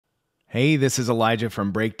Hey, this is Elijah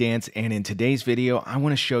from Breakdance, and in today's video, I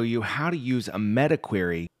want to show you how to use a meta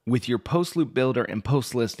query with your post loop builder and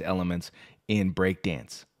post list elements in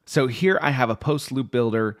Breakdance. So here I have a post loop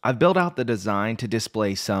builder. I've built out the design to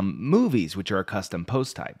display some movies, which are a custom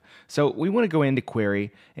post type. So we want to go into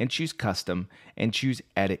query and choose custom and choose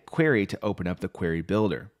edit query to open up the query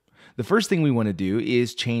builder. The first thing we want to do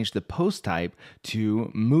is change the post type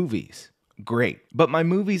to movies. Great. But my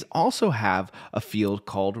movies also have a field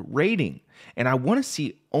called rating, and I want to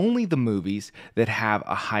see only the movies that have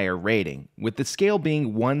a higher rating. With the scale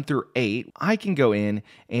being 1 through 8, I can go in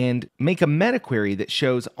and make a meta query that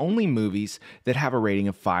shows only movies that have a rating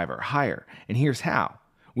of 5 or higher. And here's how.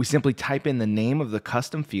 We simply type in the name of the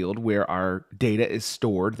custom field where our data is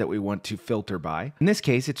stored that we want to filter by. In this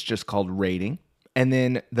case, it's just called rating. And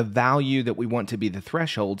then the value that we want to be the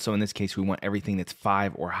threshold. So in this case, we want everything that's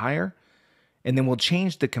 5 or higher. And then we'll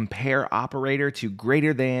change the compare operator to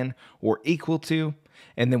greater than or equal to,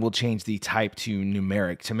 and then we'll change the type to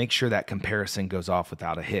numeric to make sure that comparison goes off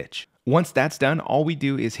without a hitch. Once that's done, all we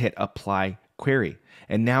do is hit apply query.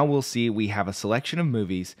 And now we'll see we have a selection of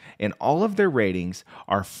movies and all of their ratings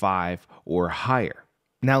are 5 or higher.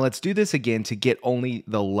 Now let's do this again to get only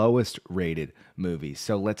the lowest rated movies.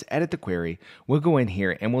 So let's edit the query. We'll go in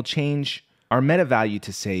here and we'll change our meta value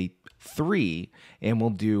to say 3, and we'll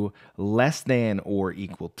do less than or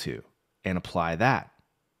equal to and apply that.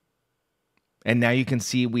 And now you can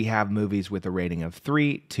see we have movies with a rating of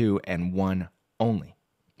 3, 2, and 1 only.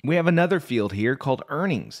 We have another field here called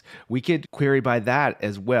earnings. We could query by that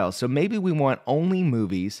as well. So maybe we want only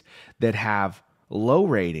movies that have low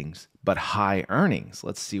ratings but high earnings.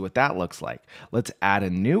 Let's see what that looks like. Let's add a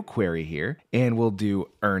new query here, and we'll do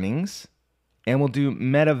earnings, and we'll do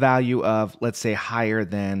meta value of, let's say, higher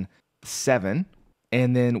than 7,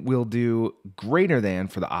 and then we'll do greater than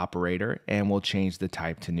for the operator, and we'll change the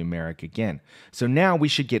type to numeric again. So now we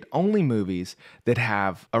should get only movies that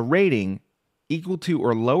have a rating equal to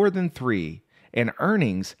or lower than 3 and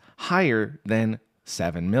earnings higher than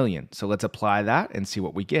 7 million. So let's apply that and see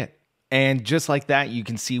what we get. And just like that, you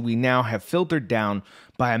can see we now have filtered down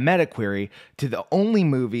by a meta query to the only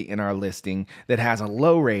movie in our listing that has a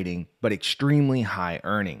low rating but extremely high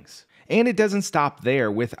earnings. And it doesn't stop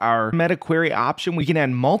there. With our meta query option, we can add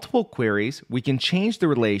multiple queries, we can change the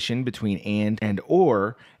relation between and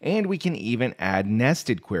or, and we can even add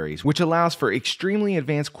nested queries, which allows for extremely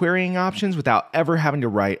advanced querying options without ever having to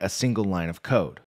write a single line of code.